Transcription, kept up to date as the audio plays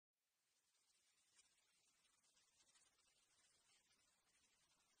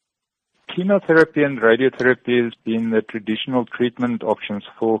Chemotherapy and radiotherapy has been the traditional treatment options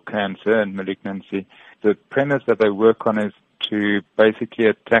for cancer and malignancy. The premise that they work on is to basically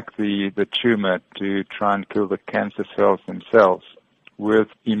attack the tumor to try and kill the cancer cells themselves. With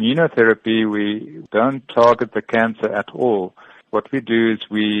immunotherapy, we don't target the cancer at all. What we do is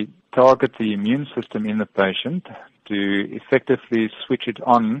we target the immune system in the patient to effectively switch it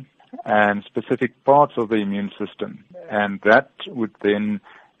on and specific parts of the immune system. And that would then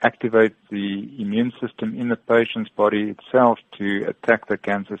activate the immune system in the patient's body itself to attack the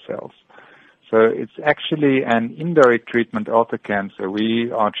cancer cells. So it's actually an indirect treatment of the cancer.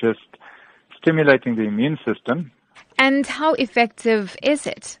 We are just stimulating the immune system. And how effective is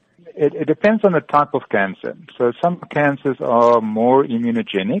it? It depends on the type of cancer. So some cancers are more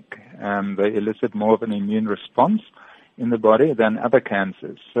immunogenic. They elicit more of an immune response in the body than other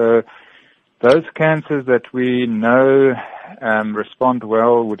cancers. So those cancers that we know respond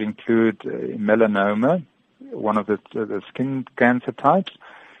well would include melanoma, one of the skin cancer types,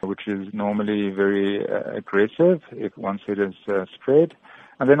 which is normally very aggressive once it is spread.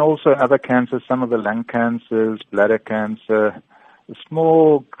 And then also other cancers, some of the lung cancers, bladder cancer, a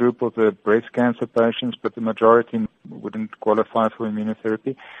small group of the breast cancer patients, but the majority wouldn't qualify for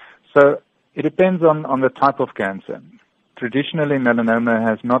immunotherapy. So it depends on the type of cancer. Traditionally, melanoma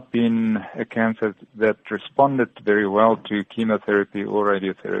has not been a cancer that responded very well to chemotherapy or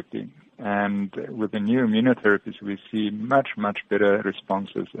radiotherapy. And with the new immunotherapies, we see much, much better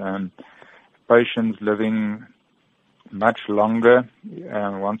responses. Patients living much longer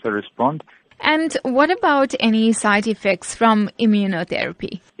once they respond. And what about any side effects from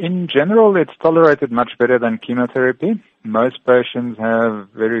immunotherapy? In general, it's tolerated much better than chemotherapy. Most patients have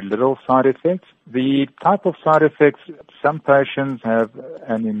very little side effects. The type of side effects, some patients have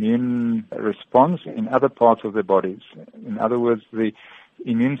an immune response in other parts of their bodies. In other words, the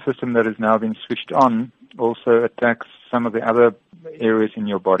immune system that is now being switched on also attacks some of the other areas in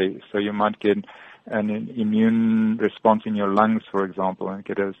your body. So you might get an immune response in your lungs, for example, and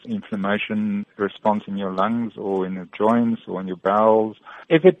get an inflammation response in your lungs or in your joints or in your bowels.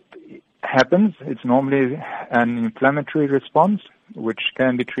 If it happens, it's normally an inflammatory response, which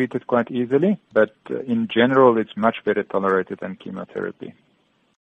can be treated quite easily, but in general, it's much better tolerated than chemotherapy.